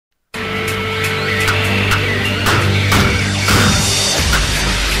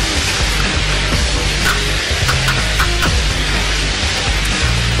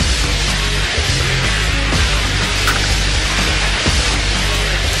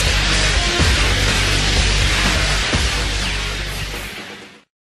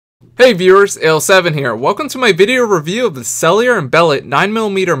Hey viewers, Ale7 here. Welcome to my video review of the Sellier Bellot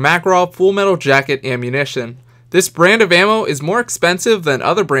 9mm Makarov full metal jacket ammunition. This brand of ammo is more expensive than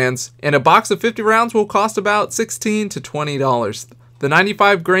other brands, and a box of 50 rounds will cost about $16 to $20. The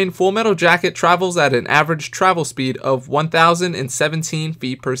 95 grain full metal jacket travels at an average travel speed of 1,017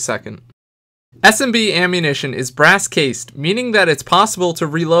 feet per second. S&B ammunition is brass cased, meaning that it's possible to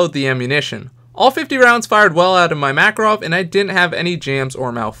reload the ammunition. All 50 rounds fired well out of my Makarov, and I didn't have any jams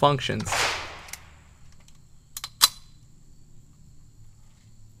or malfunctions.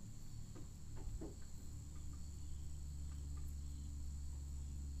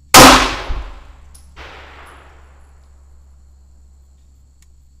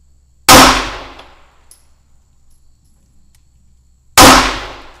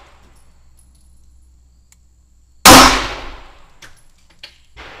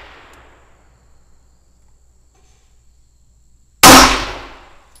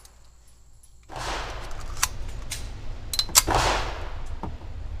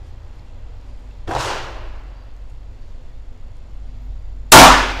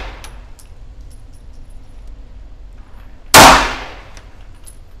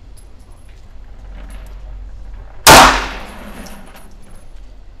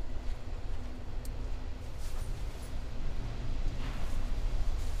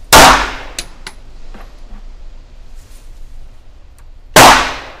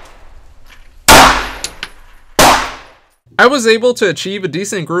 I was able to achieve a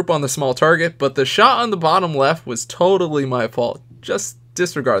decent group on the small target, but the shot on the bottom left was totally my fault. Just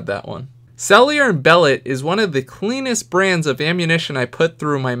disregard that one. Sellier Bellot is one of the cleanest brands of ammunition I put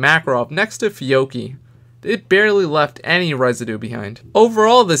through my Makarov next to Fiocchi. It barely left any residue behind.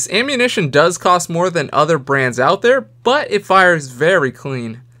 Overall, this ammunition does cost more than other brands out there, but it fires very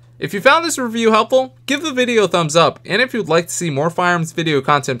clean. If you found this review helpful, give the video a thumbs up, and if you'd like to see more firearms video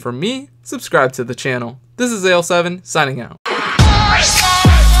content from me, subscribe to the channel. This is Ale7, signing out.